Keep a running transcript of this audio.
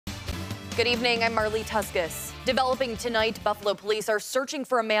Good evening, I'm Marlee Tuskus. Developing tonight, Buffalo police are searching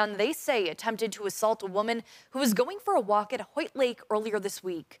for a man they say attempted to assault a woman who was going for a walk at Hoyt Lake earlier this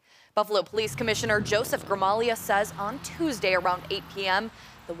week. Buffalo Police Commissioner Joseph Gramaglia says on Tuesday around 8 p.m.,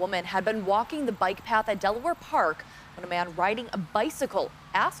 the woman had been walking the bike path at Delaware Park when a man riding a bicycle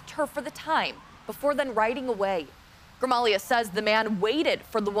asked her for the time before then riding away. Gramaglia says the man waited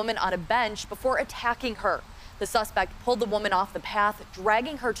for the woman on a bench before attacking her. The suspect pulled the woman off the path,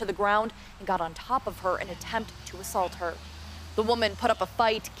 dragging her to the ground, and got on top of her in an attempt to assault her. The woman put up a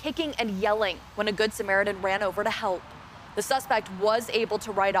fight, kicking and yelling, when a Good Samaritan ran over to help. The suspect was able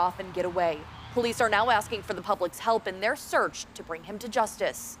to ride off and get away. Police are now asking for the public's help in their search to bring him to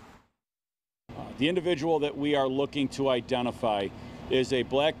justice. The individual that we are looking to identify is a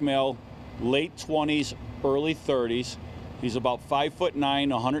black male, late 20s, early 30s. He's about 5'9",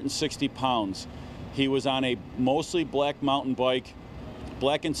 160 pounds. He was on a mostly black mountain bike,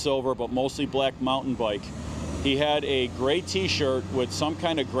 black and silver, but mostly black mountain bike. He had a gray t-shirt with some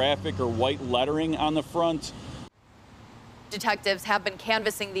kind of graphic or white lettering on the front. Detectives have been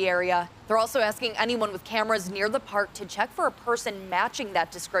canvassing the area. They're also asking anyone with cameras near the park to check for a person matching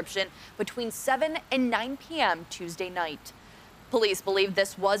that description between 7 and 9 p.m. Tuesday night. Police believe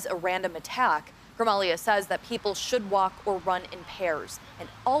this was a random attack. Gramaglia says that people should walk or run in pairs and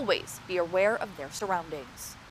always be aware of their surroundings.